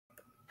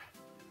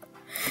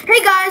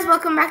Hey guys,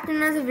 welcome back to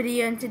another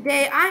video, and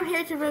today I'm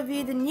here to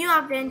review the new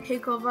update in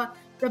TakeOver,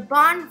 the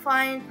Bond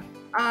Find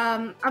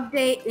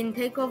update in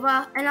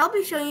TakeOver, and I'll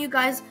be showing you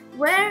guys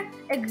where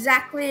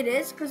exactly it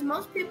is, because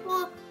most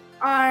people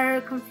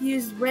are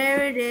confused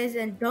where it is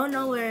and don't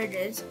know where it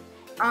is.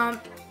 And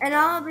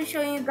I'll be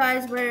showing you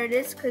guys where it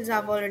is because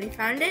I've already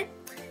found it.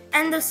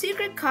 And the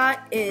secret card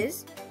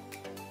is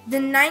the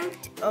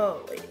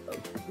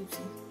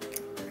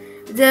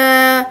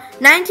the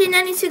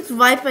 1996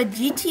 Viper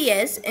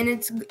GTS, and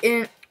it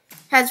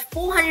has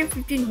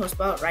 415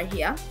 horsepower right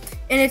here,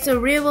 and it's a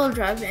rear-wheel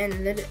drive, and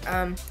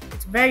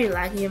it's very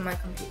laggy in my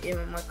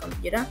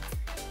computer.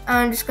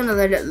 I'm just gonna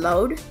let it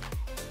load.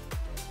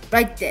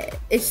 Right there,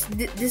 it's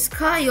this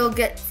car you'll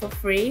get for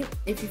free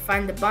if you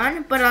find the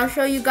bond, but I'll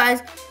show you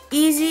guys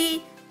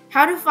easy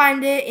how to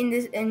find it in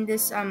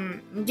this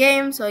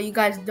game, so you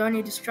guys don't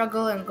need to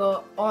struggle and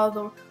go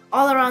all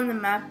around the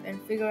map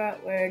and figure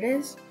out where it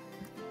is.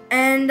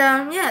 And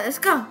yeah, let's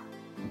go.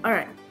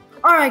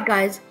 Alright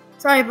guys,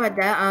 sorry about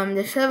that.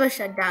 The server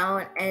shut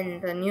down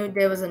and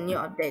there was a new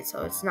update,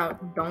 so it's now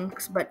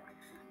donks. But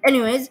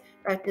anyways,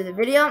 back to the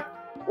video.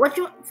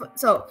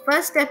 So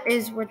first step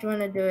is, what you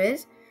want to do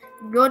is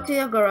go to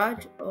your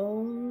garage.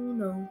 Oh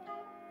no.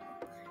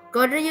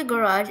 Go to your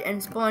garage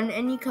and spawn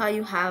any car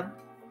you have.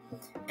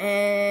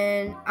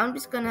 And I'm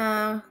just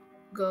gonna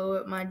go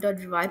with my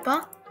Dodge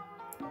Viper.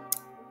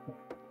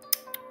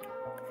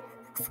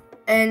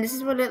 And this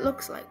is what it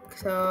looks like.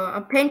 So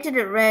I painted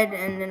it red,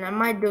 and then I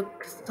might do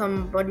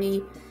some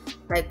body,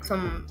 like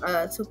some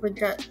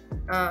supercharger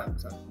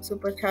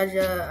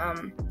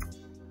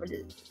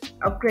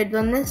upgrades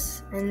on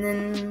this, and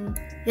then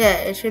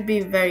yeah, it should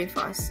be very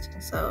fast.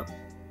 So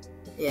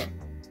yeah.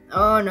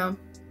 Oh no,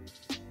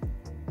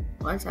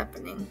 what's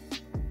happening?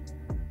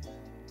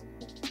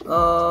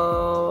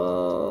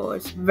 Oh,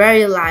 it's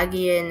very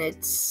laggy, and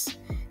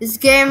this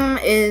game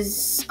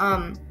is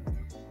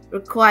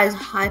requires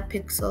high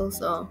pixel,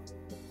 so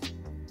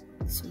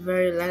it's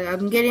very laggy.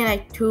 I'm getting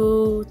like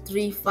 2,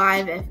 3,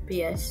 5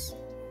 FPS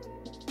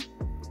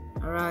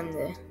around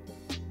there.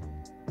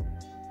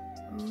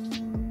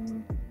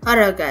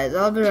 Alright guys,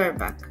 I'll be right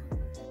back.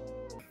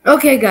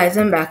 Okay guys,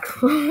 I'm back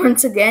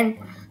once again.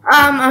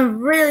 I'm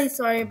really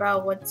sorry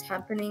about what's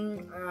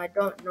happening. I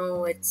don't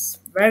know, it's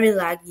very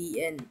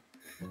laggy, and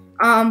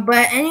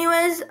but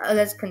anyways,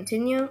 let's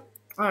continue.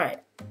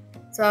 Alright,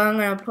 so I'm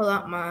gonna pull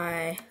out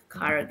my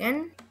car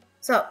again.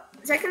 So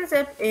second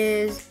step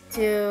is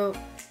to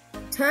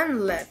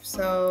turn left.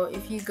 So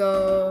if you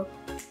go,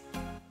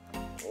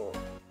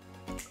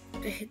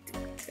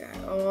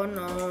 oh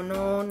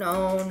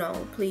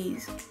no,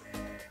 please.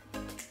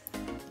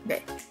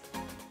 Okay,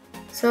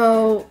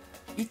 so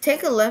you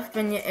take a left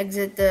when you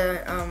exit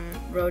the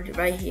road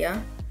right here.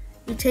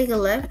 You take a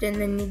left, and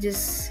then you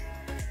just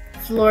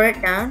floor it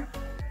down,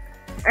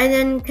 and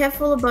then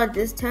careful about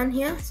this turn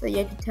here, so you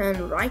have to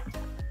turn right.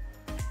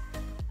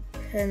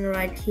 Turn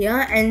right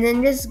here, and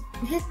then just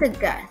hit the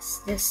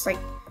gas, just like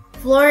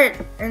floor it,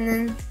 and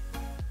then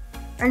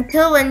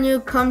until when you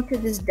come to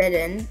this dead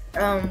end,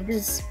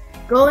 just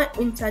go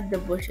inside the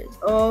bushes.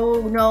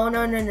 Oh no,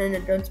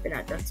 don't spin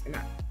out,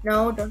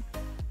 no, don't,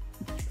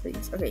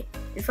 please. Okay,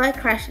 if I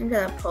crashed into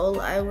that pole,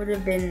 I would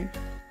have been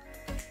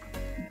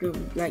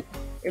doomed. Like,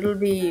 it'll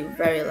be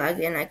very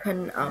laggy, and I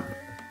couldn't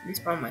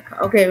respawn my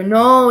car. Okay,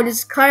 no,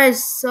 this car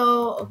is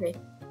so okay.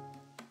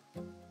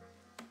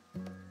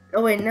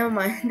 Oh wait, never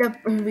mind.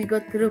 We go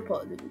through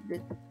the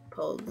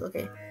poles.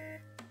 Okay.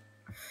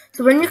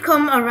 So when you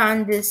come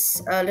around this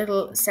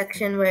little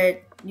section where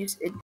it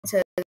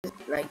says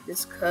like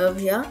this curve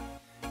here,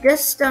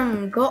 just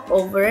go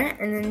over it,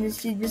 and then you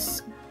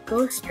just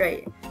go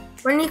straight.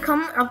 When you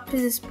come up to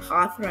this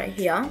path right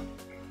here,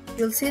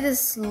 you'll see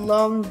this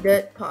long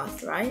dirt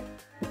path, right?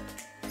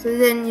 So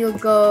then you'll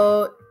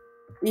go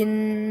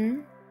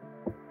in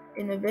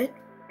a bit,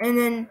 and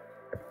then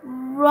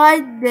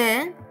right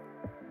there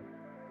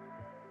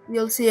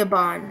you'll see a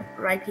barn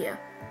right here.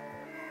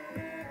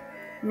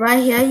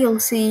 Right here you'll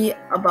see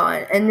a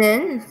barn, and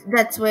then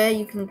that's where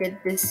you can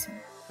get this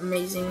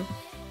amazing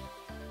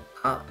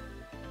car.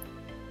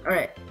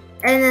 Alright,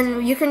 and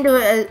then you can do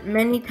it as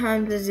many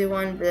times as you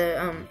want the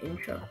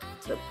intro.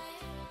 So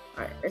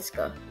alright, let's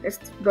go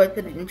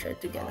to the intro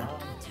together.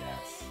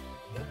 Yes,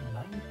 the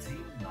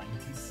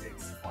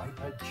 1996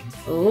 Viper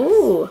GTS.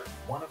 Ooh,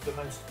 one of the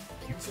most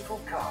beautiful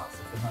cars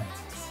of the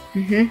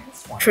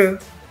 90s. True.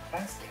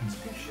 Best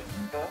condition,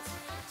 but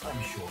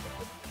I'm sure that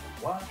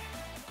will work.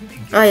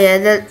 Oh yeah,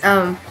 that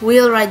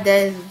wheel right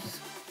there is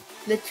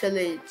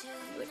literally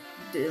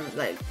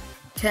like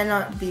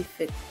cannot be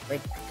fixed.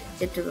 Like,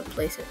 you have to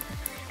replace it.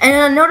 And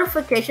a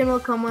notification will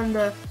come on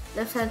the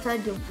left hand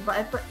side. Your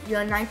Viper,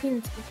 your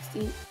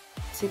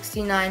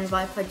 1969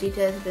 Viper GT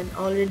has been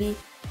already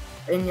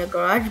in your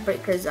garage,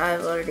 because I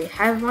already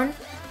have one.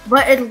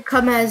 But it'll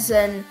come as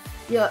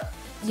your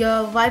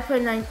Viper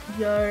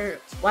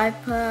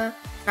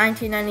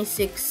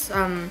 1996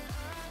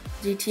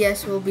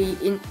 GTS will be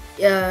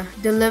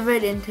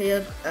delivered into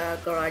your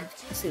garage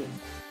soon.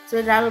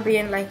 So that'll be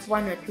in like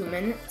 1 or 2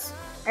 minutes.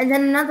 and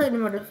then another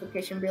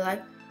notification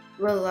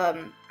will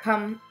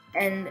come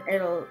and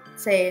it'll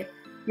say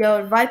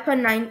your Viper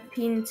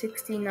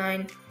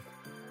 1969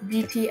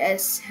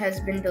 GTS has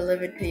been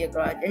delivered to your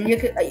garage, and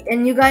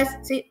you guys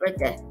see right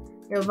there,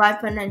 your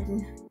Viper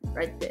 19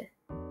 right there.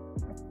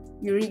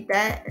 You read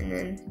that,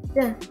 and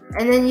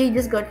then you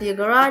just go to your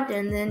garage,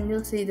 and then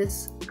you'll see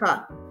this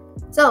car.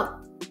 So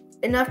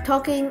enough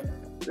talking.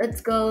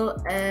 Let's go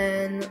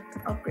and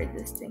upgrade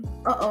this thing.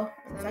 I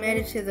made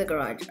it to the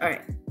garage.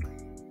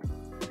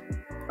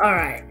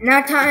 Alright,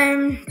 now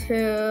time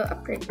to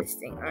upgrade this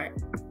thing. Alright,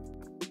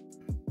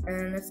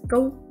 and let's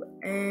go.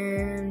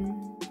 And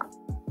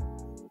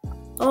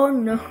oh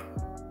no,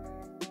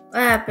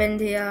 what happened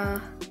here?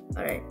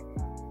 Alright,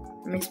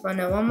 let me spawn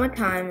it one more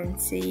time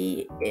and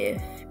see if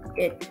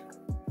it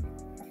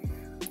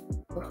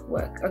will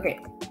work. Okay,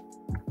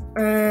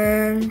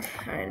 and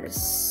alright,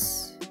 let's.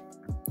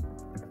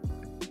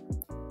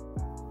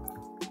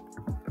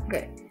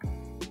 Okay,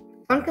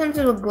 sometimes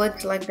it will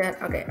glitch like that.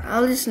 Okay,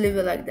 I'll just leave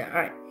it like that.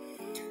 Alright.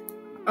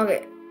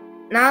 Okay,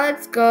 now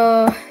let's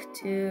go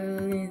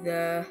to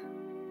the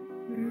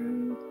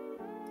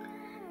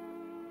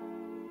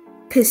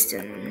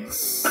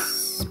pistons.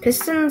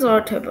 Pistons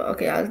or turbo?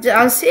 Okay,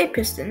 I'll say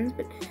pistons,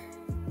 but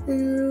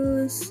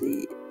let's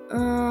see.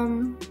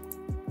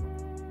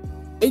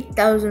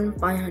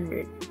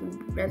 8,500.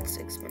 That's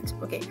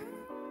expensive. Okay,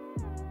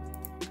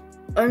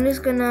 I'm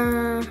just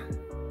gonna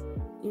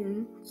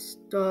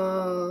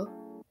install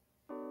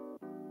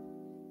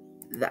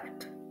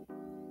that.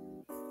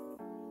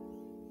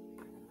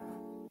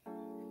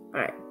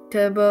 Alright,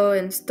 turbo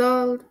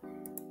installed.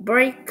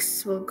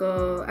 Brakes will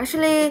go.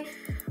 Actually,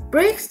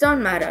 brakes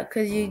don't matter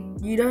because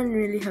you don't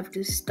really have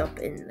to stop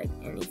in like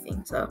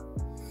anything. So,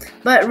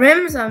 but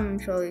rims, I'm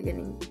surely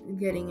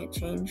getting it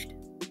changed.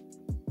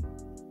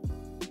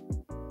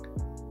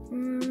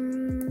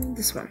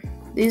 This one.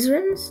 These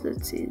rims.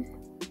 Let's see.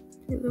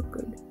 They look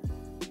good.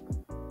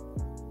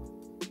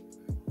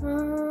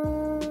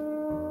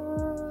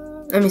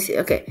 Let me see.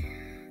 Okay.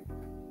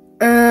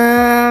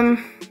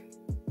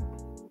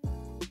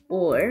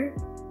 Or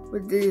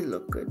would these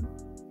look good?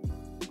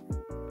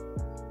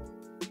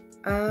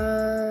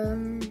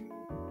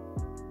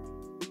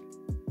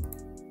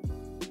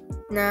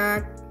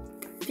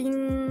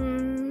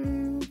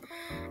 Nothing.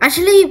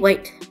 Actually,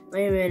 wait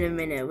a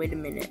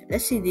minute.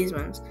 Let's see these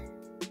ones.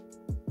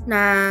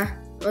 Nah,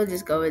 we'll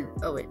just go with.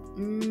 Oh wait.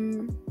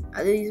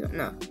 Are these?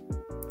 No,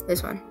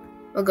 this one.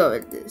 We'll go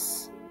with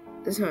this.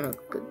 This one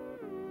looks good.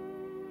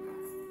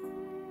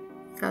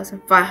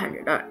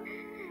 1,500. Alright.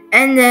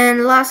 And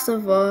then last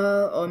of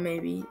all, or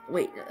maybe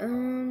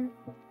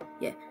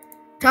yeah.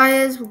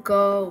 Tires will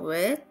go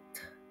with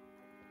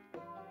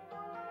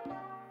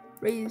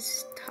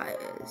race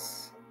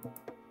tires.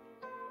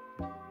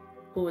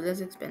 Oh,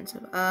 that's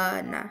expensive.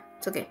 Nah,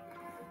 it's okay.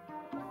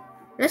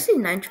 Let's see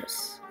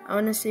nitrous. I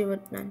wanna see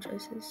what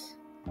nitrous is.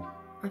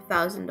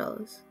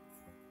 $1,000.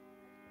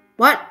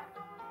 What?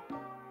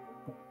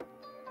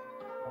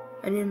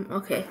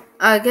 Okay.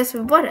 I guess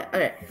we bought it.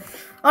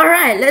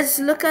 Alright, let's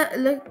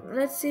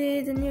let's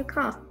see the new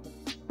car.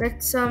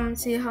 Let's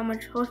see how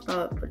much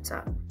horsepower it puts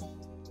out.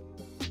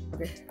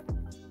 Okay.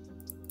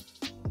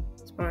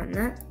 Spawn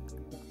that.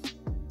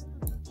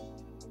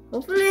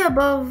 Hopefully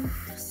above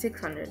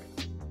 600.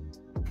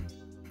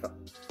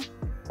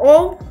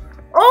 Oh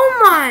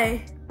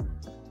my!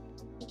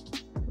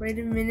 Wait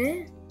a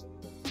minute.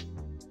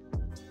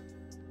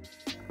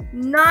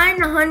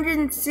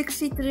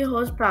 963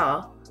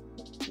 horsepower.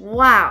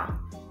 Wow,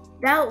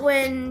 that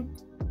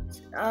went.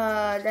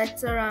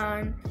 That's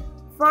around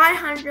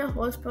 500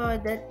 horsepower.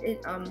 That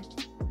it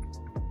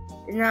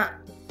did not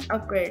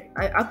upgrade.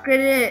 I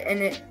upgraded it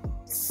and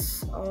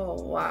it's.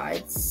 Oh wow,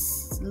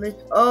 it's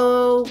lit.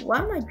 Oh, why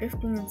am I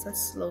drifting in such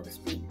slow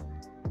speed?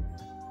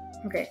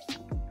 Okay.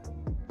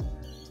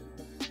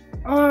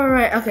 All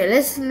right. Okay.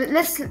 Let's.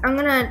 I'm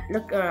gonna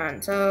look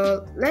around.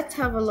 So let's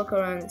have a look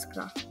around this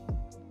car.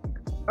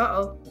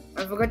 I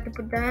forgot to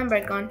put the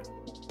handbrake on.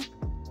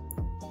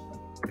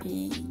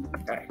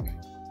 Alright.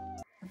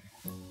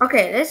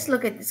 Okay, let's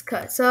look at this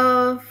car.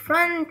 So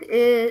front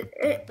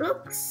it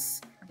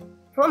looks,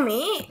 for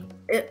me,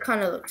 it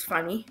kind of looks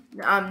funny.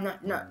 I'm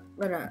not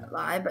gonna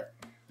lie, but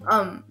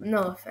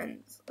no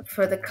offense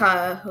for the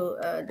car who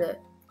the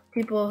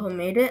people who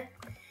made it.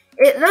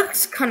 It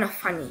looks kind of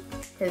funny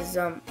because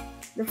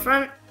the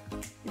front,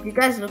 if you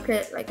guys look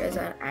at it like as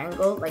an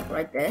angle, like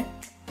right there,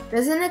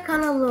 doesn't it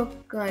kind of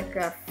look like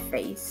a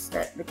face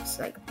that looks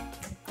like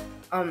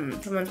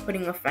someone's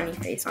putting a funny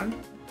face on?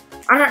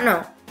 I don't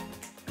know,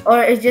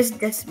 or it's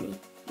just me.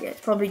 Yeah, it's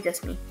probably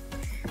just me.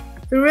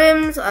 The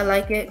rims, I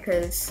like it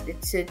because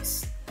it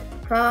sits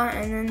car,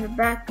 and then the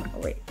back. Oh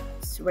wait,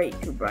 it's way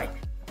too bright.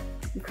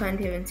 You can't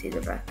even see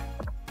the back.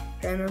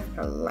 Turn off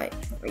the light.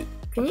 Wait,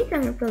 can you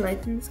turn off the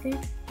lights in this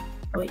game?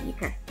 Oh wait, you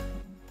can.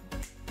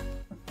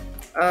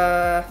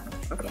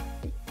 Okay.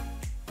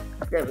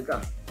 There we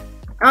go.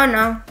 Oh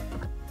no.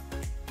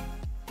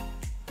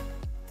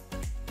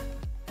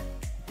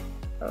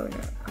 Oh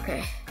no.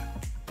 Okay.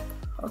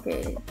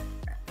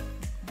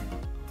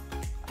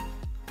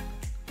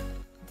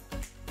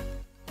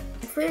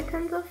 Hopefully it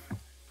turns off.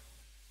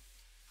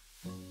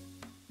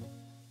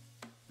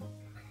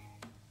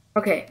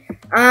 Okay.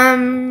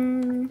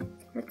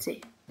 Let's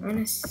see.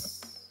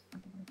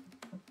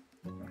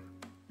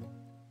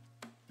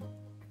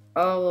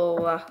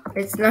 Oh,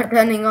 it's not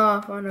turning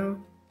off. Oh no.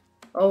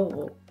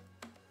 Oh.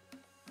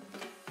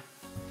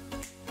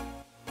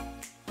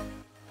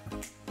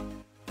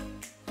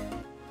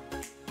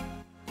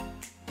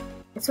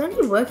 It's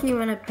only working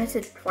when I press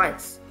it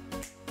twice.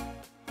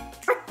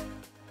 What?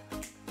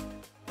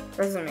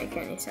 Doesn't make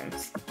any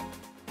sense.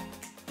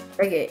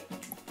 Okay.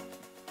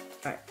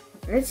 Alright.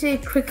 Let's see,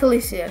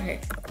 quickly see. Okay.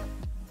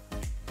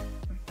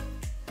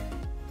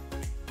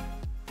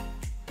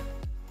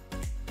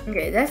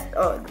 Okay, that's,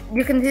 oh,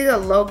 you can see the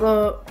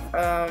logo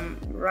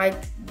right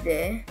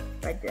there,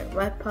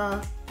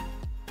 Wiper.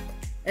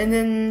 And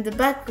then the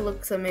back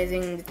looks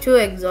amazing. The two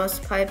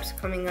exhaust pipes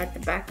coming out the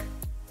back.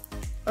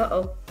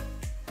 Uh-oh.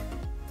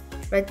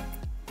 Right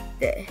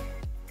there.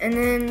 And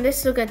then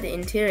let's look at the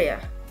interior,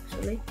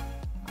 actually.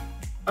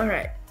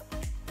 Alright.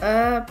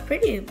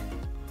 Pretty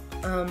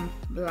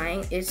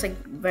blank. It's like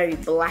very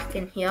black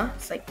in here.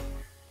 It's like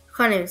I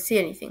can't even see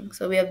anything.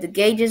 So we have the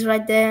gauges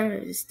right there,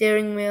 the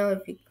steering wheel.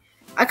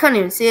 I can't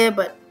even see it,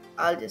 but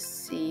I'll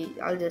just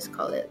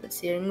call it the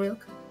steering wheel.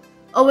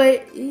 Oh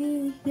wait,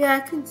 yeah, I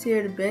can see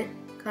it a bit,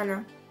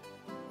 kinda.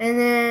 And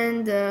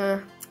then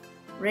the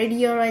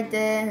radio right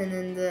there, and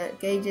then the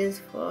gauges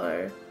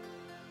for,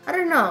 I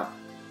don't know.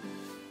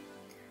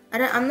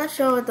 I'm not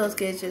sure what those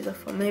gauges are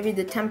for. Maybe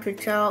the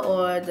temperature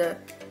or the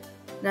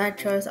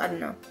nitrous, I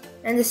don't know.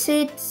 And the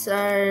seats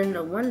are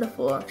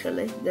wonderful,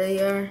 actually. They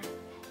are,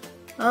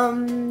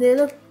 they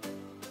look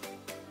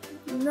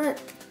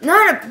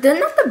they're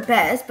not the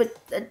best, but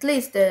at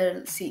least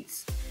they're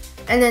seats.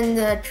 And then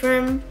the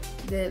trim,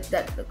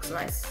 that looks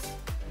nice.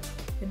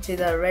 You can see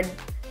the red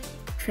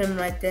trim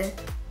right there.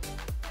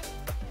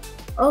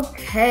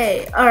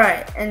 Okay,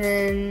 alright, and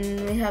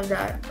then we have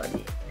that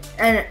body.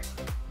 And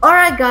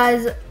alright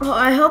guys,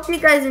 I hope you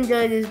guys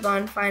enjoyed this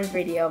bonfire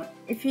video.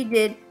 If you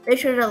did, make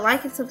sure to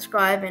like and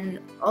subscribe, and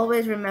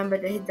always remember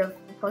to hit the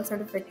post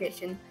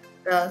notification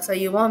bell so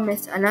you won't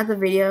miss another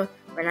video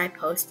when I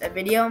post a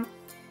video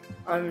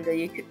on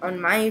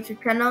my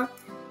YouTube channel.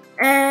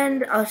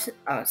 And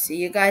I'll see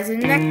you guys in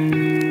the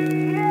next